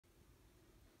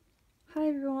Hi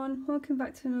everyone, welcome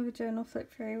back to another journal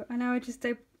flip through. I know I just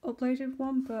uploaded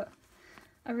one, but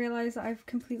I realised that I've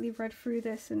completely read through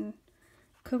this and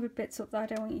covered bits up that I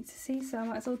don't want you to see, so I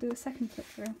might as well do a second flip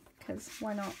through, because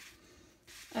why not?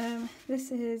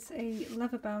 This is a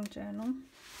leather bound journal,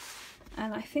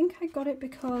 and I think I got it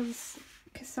because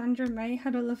Cassandra May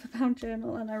had a leather bound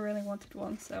journal and I really wanted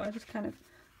one, so I just kind of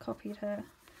copied her.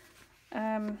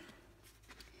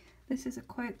 This is a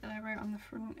quote that I wrote on the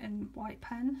front in white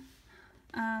pen.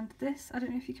 And this, I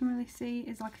don't know if you can really see,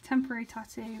 is like a temporary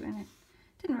tattoo, and it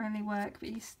didn't really work, but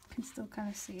you can still kind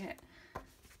of see it.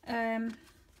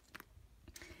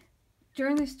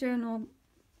 During this journal,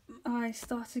 I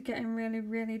started getting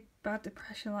really bad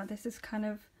depression. Like, this is kind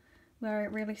of where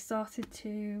it really started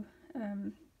to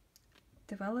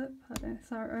develop. I don't know if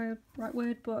that's the right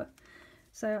word, but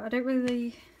so I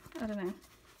don't know.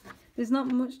 There's not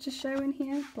much to show in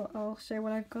here, but I'll show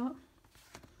what I've got.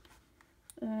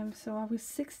 So I was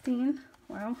 16,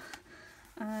 wow,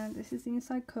 and this is the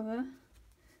inside cover,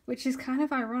 which is kind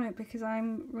of ironic because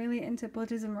I'm really into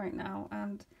Buddhism right now,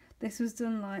 and this was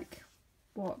done like,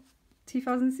 what,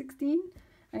 2016?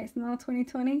 And it's now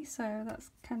 2020, so that's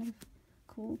kind of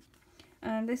cool.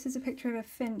 And this is a picture of a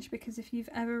finch, because if you've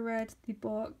ever read the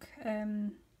book,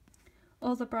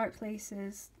 All the Bright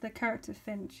Places, the character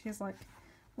Finch is like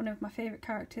one of my favourite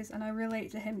characters, and I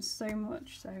relate to him so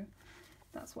much, so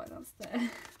that's why that's there.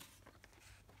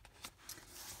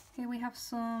 Here we have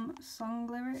some song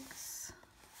lyrics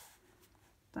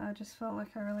that I just felt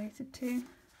like I related to.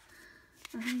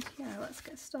 And yeah, let's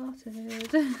get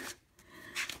started.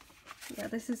 Yeah,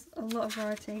 this is a lot of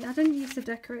variety. I didn't used to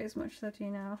decorate as much as I do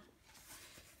now.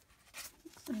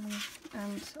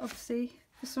 And obviously,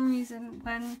 for some reason,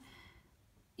 when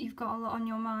you've got a lot on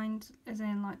your mind, as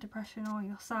in like depression, or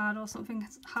you're sad, or something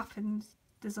has happened,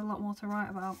 there's a lot more to write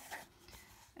about.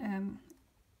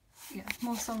 Yeah,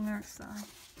 more song lyrics that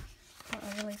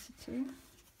I related to.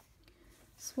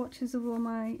 Swatches of all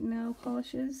my nail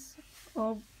polishes,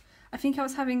 or I think I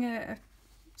was having a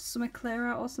summer clear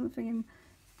out or something, and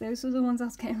those are the ones I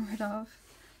was getting rid of.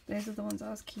 Those are the ones I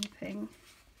was keeping.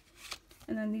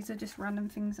 And then these are just random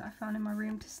things that I found in my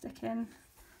room to stick in.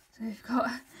 So we've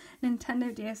got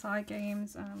Nintendo DSi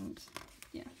games and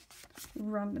yeah,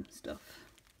 random stuff,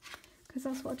 because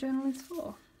that's what a journal is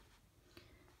for.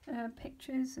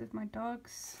 Pictures of my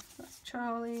dogs. That's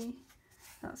Charlie,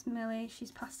 that's Millie,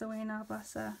 she's passed away now,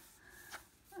 bless her.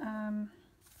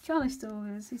 Charlie still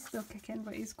is, he's still kicking,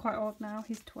 but he's quite old now,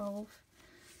 he's 12.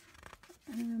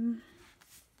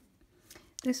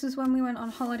 This was when we went on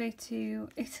holiday to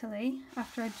Italy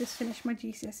after I'd just finished my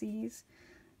GCSEs.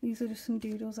 These are just some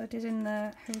doodles I did in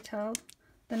the hotel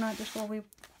the night before we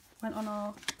went on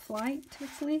our flight to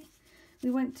Italy. We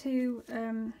went to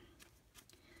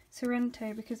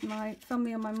Sorrento because my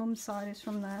family on my mum's side is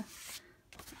from there.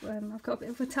 I've got a bit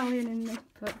of Italian in me,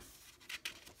 but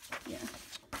yeah.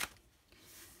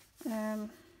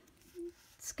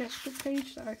 Sketchbook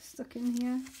page that I've stuck in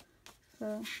here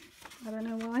for I don't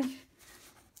know why.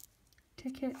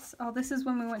 Tickets. Oh, this is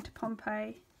when we went to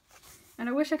Pompeii. And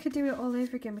I wish I could do it all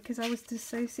over again because I was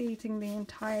dissociating the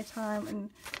entire time, and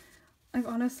I've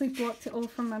honestly blocked it all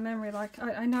from my memory. Like,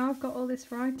 I know I've got all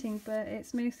this writing, but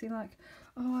it's mostly like,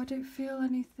 oh, I don't feel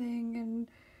anything. And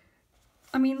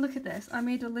I mean, look at this. I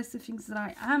made a list of things that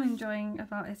I am enjoying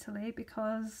about Italy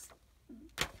because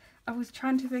I was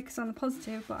trying to focus on the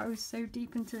positive, but I was so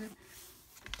deep into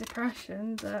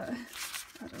depression that,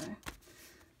 I don't know.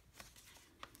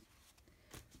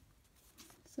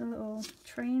 It's a little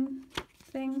train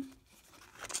thing.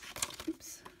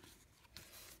 Oops.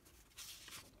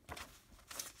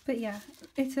 But yeah,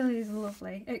 Italy is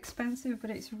lovely. Expensive, but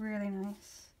it's really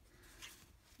nice.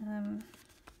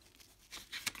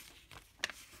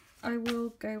 I will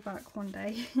go back one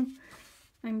day.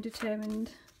 I'm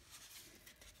determined.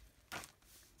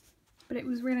 But it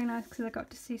was really nice because I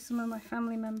got to see some of my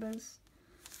family members.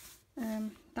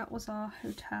 That was our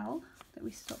hotel that we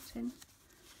stopped in.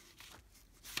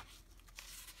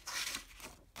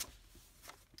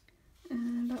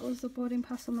 And that was the boarding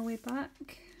pass on the way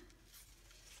back.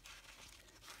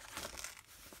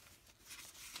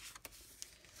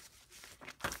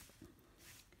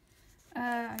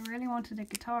 I really wanted a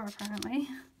guitar apparently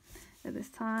at this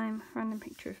time. Random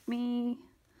picture of me.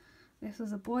 This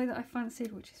was a boy that I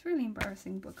fancied, which is really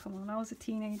embarrassing, but come on, I was a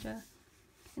teenager.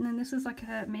 And then this was like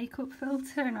a makeup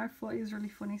filter, and I thought it was really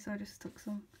funny, so I just took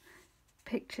some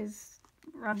pictures,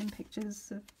 random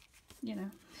pictures of, you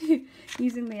know,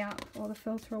 using the app or the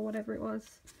filter or whatever it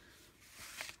was.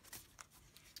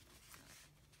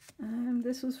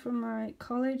 This was from my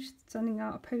college, sending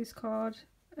out a postcard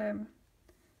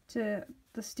to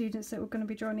the students that were going to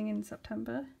be joining in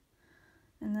September.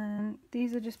 And then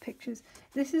these are just pictures.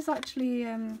 This is actually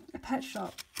a pet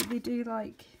shop, but they do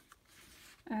like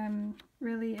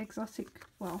really exotic,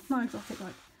 well, not exotic,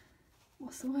 like,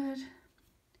 what's the word?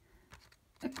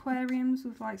 Aquariums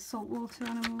with like saltwater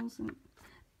animals, and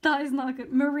that is not a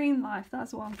good, marine life,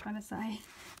 that's what I'm trying to say.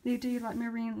 They do like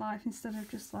marine life instead of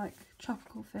just like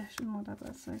tropical fish and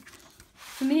whatever. So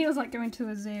for me it was like going to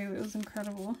a zoo, it was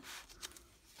incredible.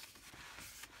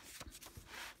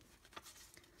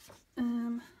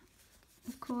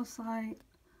 Of course I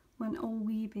went all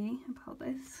weeby about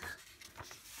this.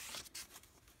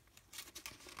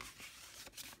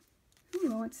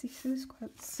 Ooh, I went to see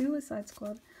Suicide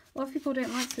Squad. A lot of people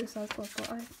don't like Suicide Squad,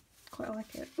 but I quite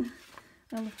like it.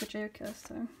 I love the Joker,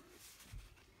 so.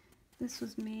 This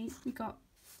was me. We got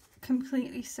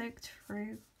completely soaked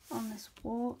through on this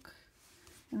walk.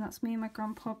 And that's me and my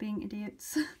grandpa being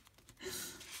idiots.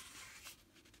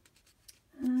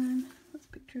 That's a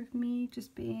picture of me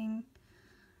just being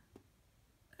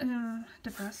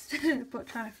depressed, but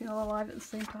trying to feel alive at the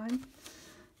same time.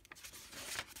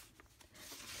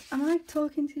 Am I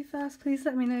talking too fast? Please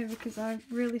let me know, because I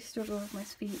really struggle with my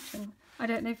speech and I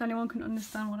don't know if anyone can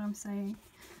understand what I'm saying.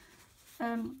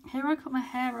 Here I cut my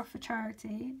hair off for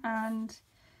charity, and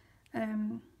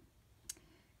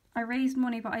I raised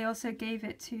money, but I also gave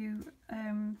it to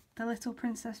the Little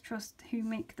Princess Trust, who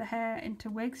make the hair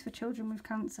into wigs for children with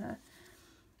cancer.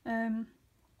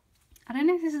 I don't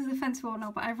know if this is offensive or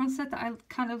not, but everyone said that I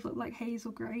kind of look like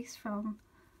Hazel Grace from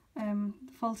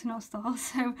Fault in Our Stars,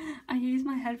 so I used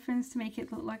my headphones to make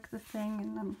it look like the thing,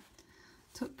 and then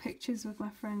took pictures with my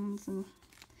friends. And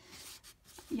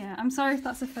yeah, I'm sorry if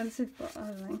that's offensive, but I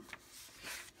don't know.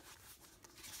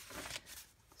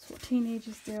 It's what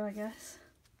teenagers do, I guess.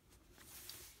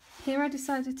 Here I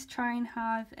decided to try and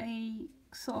have a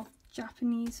sort of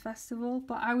Japanese festival,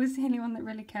 but I was the only one that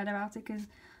really cared about it because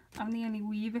I'm the only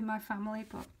weeb in my family,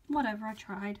 but whatever, I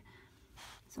tried.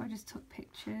 So I just took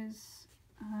pictures.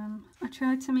 I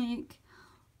tried to make,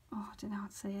 oh, I don't know how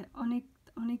to say it,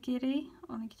 onigiri,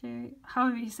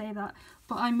 however you say that,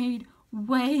 but I made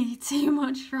way too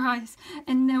much rice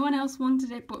and no one else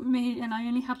wanted it but me, and I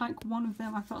only had like one of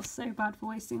them. I felt so bad for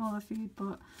wasting all the food,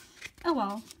 but oh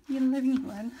well, you live and you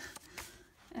learn.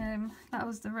 That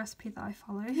was the recipe that I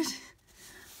followed.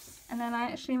 And then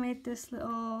I actually made this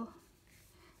little,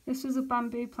 this was a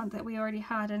bamboo plant that we already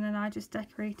had, and then I just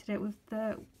decorated it with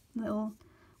the little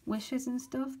wishes and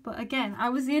stuff. But again, I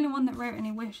was the only one that wrote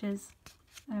any wishes.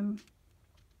 I can't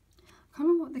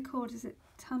remember what they're called. Is it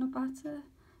tanabata?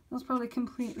 That's probably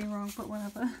completely wrong, but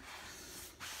whatever.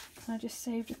 I just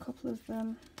saved a couple of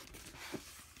them.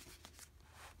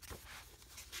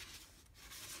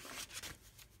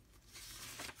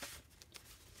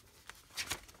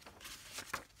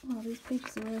 Oh, these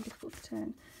pages are really difficult to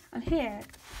turn. And here,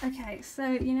 okay, so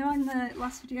you know in the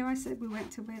last video I said we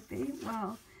went to Whitby?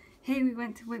 Well, here we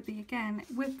went to Whitby again.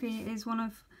 Whitby is one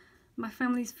of my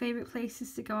family's favourite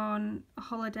places to go on a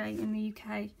holiday in the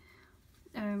UK.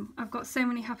 I've got so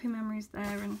many happy memories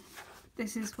there, and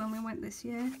this is when we went this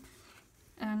year.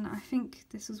 And I think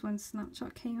this was when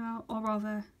Snapchat came out, or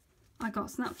rather I got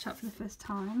Snapchat for the first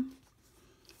time.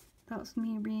 That was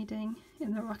me reading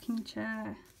in the rocking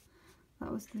chair.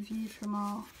 That was the view from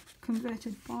our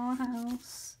converted bar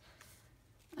house.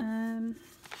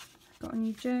 Got a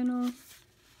new journal,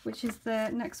 which is the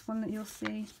next one that you'll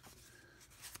see.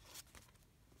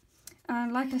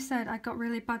 And like I said, I got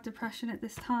really bad depression at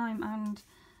this time, and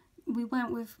we went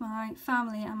with my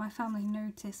family, and my family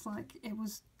noticed, like, it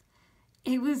was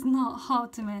not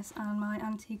hard to miss. And my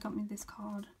auntie got me this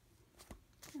card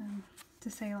to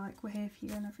say like, we're here for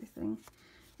you and everything,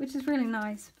 which is really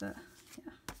nice. But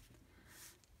yeah,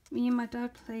 me and my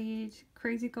dad played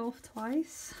crazy golf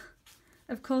twice.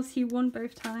 Of course he won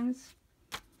both times.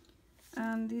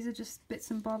 And these are just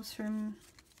bits and bobs from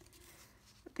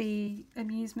the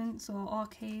amusements or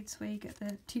arcades where you get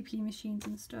the 2p machines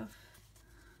and stuff.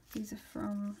 These are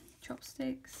from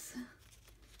Chopsticks.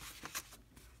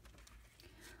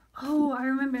 Oh, I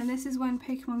remember, and this is when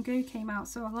Pokemon Go came out,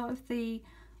 so a lot of the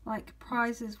like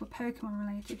prizes were Pokemon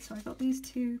related. So I got these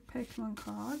 2 Pokemon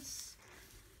cards,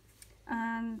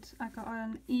 and I got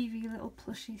an Eevee little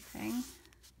plushie thing,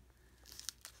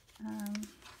 and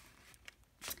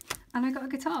I got a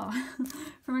guitar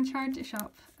from a charity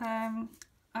shop.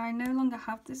 I no longer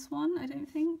have this one, I don't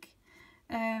think,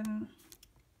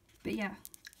 but yeah,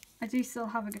 I do still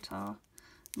have a guitar.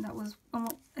 And that was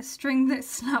a string that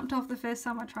snapped off the first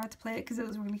time I tried to play it because it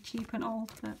was really cheap and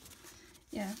old, but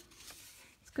yeah,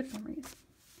 it's good memories.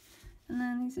 And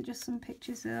then these are just some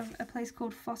pictures of a place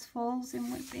called Foss Falls in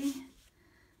Whitby.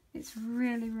 It's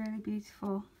really, really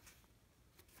beautiful.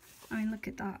 I mean, look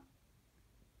at that.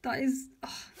 That is,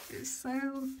 oh, it's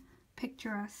so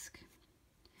picturesque.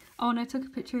 Oh, and I took a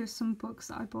picture of some books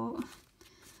that I bought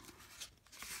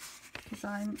because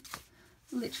I'm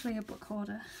literally a book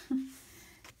hoarder.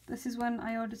 This is when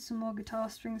I ordered some more guitar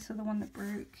strings for the one that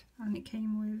broke, and it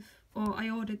came with, or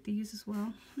I ordered these as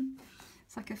well.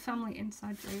 It's like a family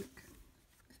inside joke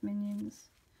with Minions.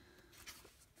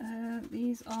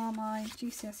 These are my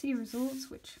GCSE results,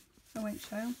 which I won't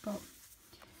show, but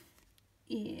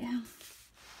yeah.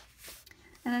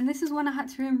 And then this is when I had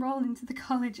to enroll into the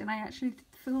college, and I actually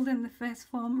filled in the first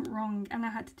form wrong, and I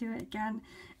had to do it again,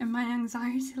 and my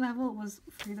anxiety level was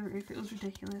through the roof. It was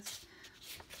ridiculous.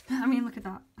 I mean, look at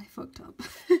that. I fucked up.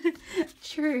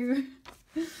 True.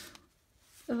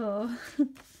 Oh.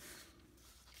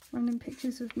 Random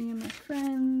pictures of me and my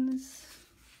friends.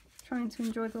 Trying to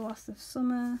enjoy the last of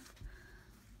summer.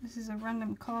 This is a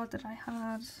random card that I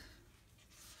had.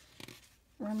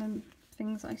 Random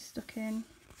things I stuck in.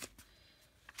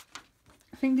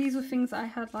 I think these were things that I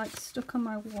had like stuck on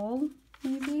my wall,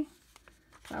 maybe.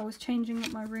 That I was changing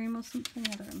up my room or something,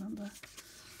 I don't remember.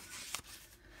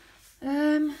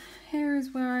 Here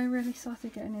is where I really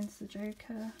started getting into the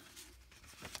Joker.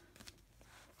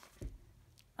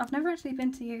 I've never actually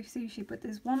been to Yo Sushi, but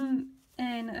there's one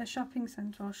in a shopping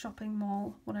centre or shopping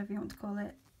mall, whatever you want to call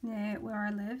it, near where I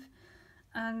live.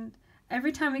 And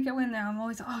every time we go in there, I'm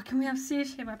always like, oh, can we have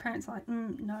sushi? And my parents are like,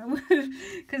 no,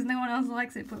 because no one else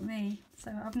likes it but me.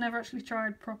 So I've never actually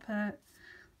tried proper,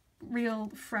 real,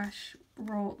 fresh,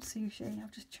 raw sushi.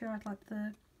 I've just tried like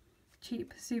the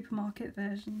cheap supermarket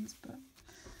versions. But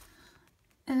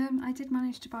I did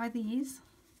manage to buy these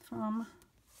from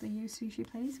the Yo Sushi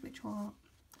place, which were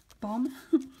bomb.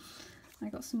 I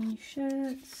got some new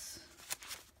shirts.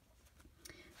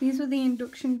 These were the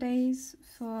induction days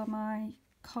for my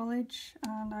college,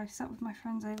 and I sat with my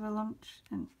friends over lunch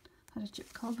and had a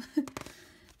chip cob.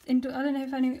 I don't know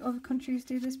if any other countries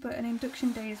do this, but an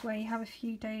induction day is where you have a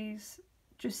few days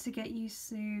just to get used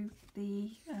to the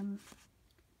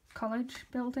college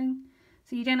building.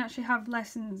 So you don't actually have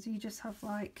lessons, you just have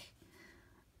like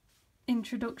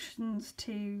introductions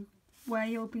to where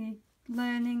you'll be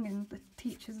learning and the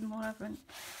teachers and whatever, and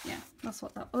yeah, that's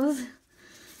what that was.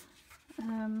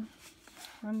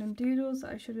 Random doodles that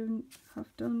I shouldn't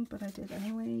have done, but I did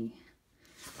anyway.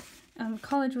 And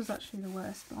college was actually the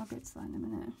worst, but I'll get to that in a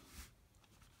minute.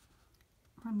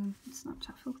 Random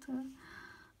Snapchat filter.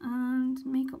 And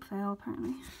makeup fail,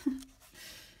 apparently.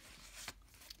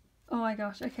 Oh my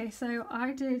gosh, okay, so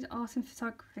I did art and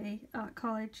photography at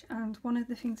college, and one of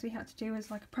the things we had to do as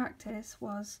like a practice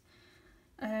was,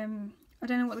 I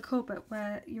don't know what they're called, but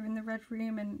where you're in the red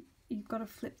room and you've got to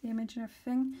flip the image and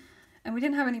everything. And we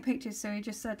didn't have any pictures, so he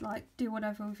just said like, do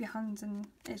whatever with your hands and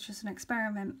it's just an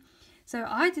experiment. So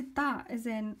I did that as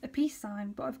in a peace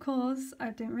sign, but of course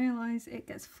I didn't realise it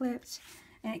gets flipped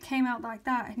and it came out like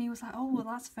that, and he was like, oh well,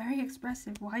 that's very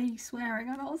expressive, why are you swearing?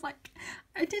 And I was like,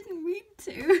 I didn't mean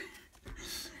to.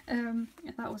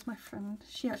 That was my friend.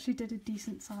 She actually did a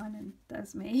decent sign, and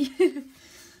there's me.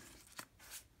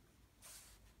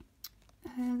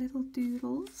 Little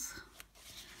doodles.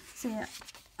 So yeah,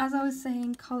 as I was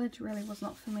saying, college really was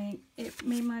not for me. It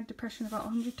made my depression about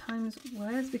 100 times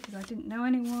worse because I didn't know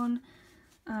anyone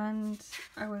and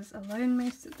I was alone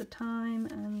most of the time,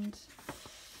 and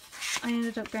I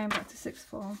ended up going back to sixth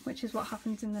form, which is what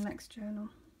happens in the next journal.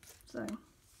 So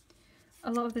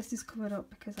a lot of this is covered up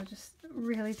because I just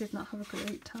really did not have a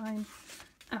great time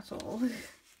at all.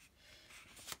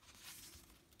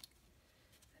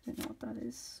 I don't know what that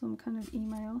is, some kind of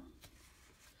email.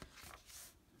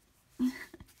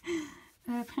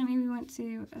 Apparently we went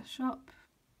to a shop.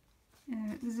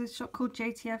 There's a shop called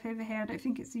JTF over here. I don't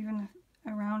think it's even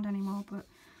around anymore, but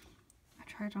I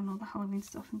tried on all the Halloween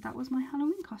stuff and that was my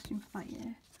Halloween costume for that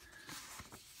year.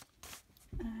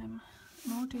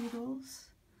 More doodles.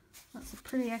 That's a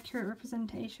pretty accurate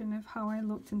representation of how I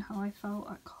looked and how I felt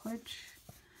at college.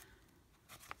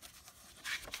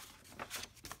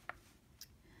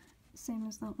 Same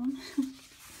as that one.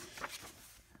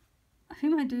 I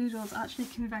think my doodles actually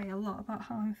convey a lot about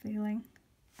how I'm feeling.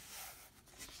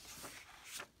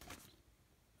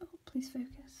 Oh, please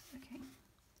focus. Okay.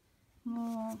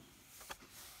 More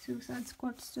Suicide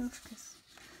Squad stuff because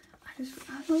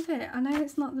I love it. I know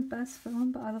it's not the best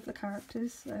film, but I love the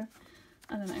characters, so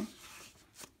I don't know.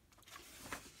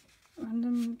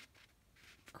 Random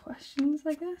questions,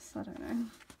 I guess? I don't know.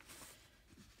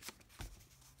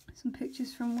 Some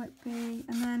pictures from Whitby,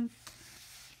 and then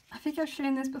I think I've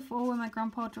shown this before where my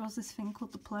grandpa draws this thing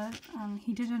called the plurt, and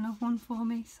he did another one for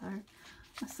me, so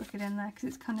I stuck it in there because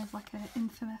it's kind of like an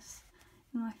infamous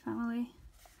in my family.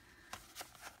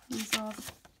 These are the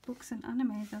books and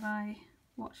anime that I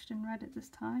watched and read at this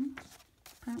time,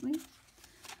 apparently.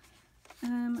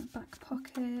 Back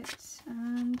pocket,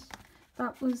 and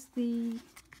that was the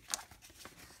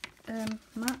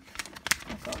map.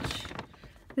 Oh gosh,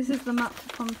 this is the map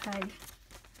for Pompeii.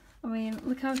 I mean,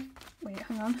 look how, wait,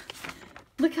 hang on.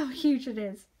 Look how huge it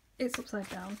is. It's upside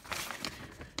down.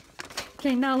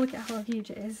 Okay, now look at how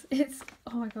huge it is. It's,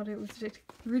 oh my god, it was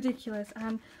ridiculous.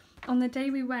 And on the day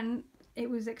we went, it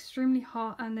was extremely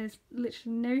hot and there's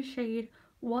literally no shade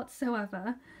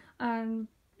whatsoever. And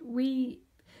we,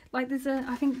 like, there's a,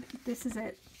 I think this is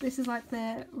it. This is like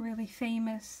the really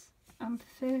famous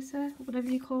amphitheatre, whatever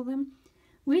you call them.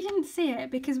 We didn't see it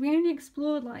because we only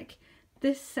explored like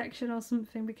this section or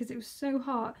something because it was so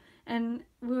hot, and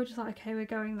we were just like, okay, we're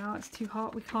going now, it's too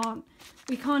hot, we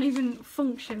can't even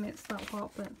function, it's that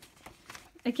hot. But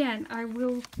again, I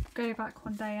will go back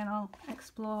one day and I'll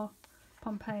explore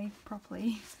Pompeii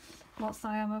properly whilst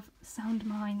I am of sound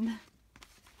mind.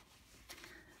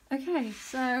 Okay,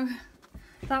 so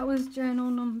that was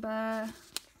journal number, I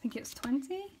think it's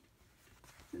 20? Is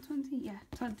it 20? Yeah,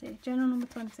 20. Journal number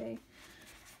 20.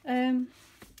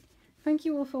 Thank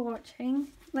you all for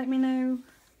watching. Let me know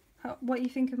what you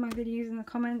think of my videos in the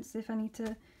comments, if I need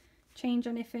to change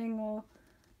anything or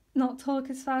not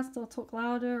talk as fast or talk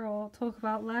louder or talk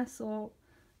about less, or,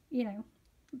 you know,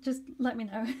 just let me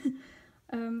know.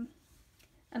 And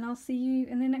I'll see you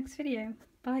in the next video.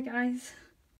 Bye guys.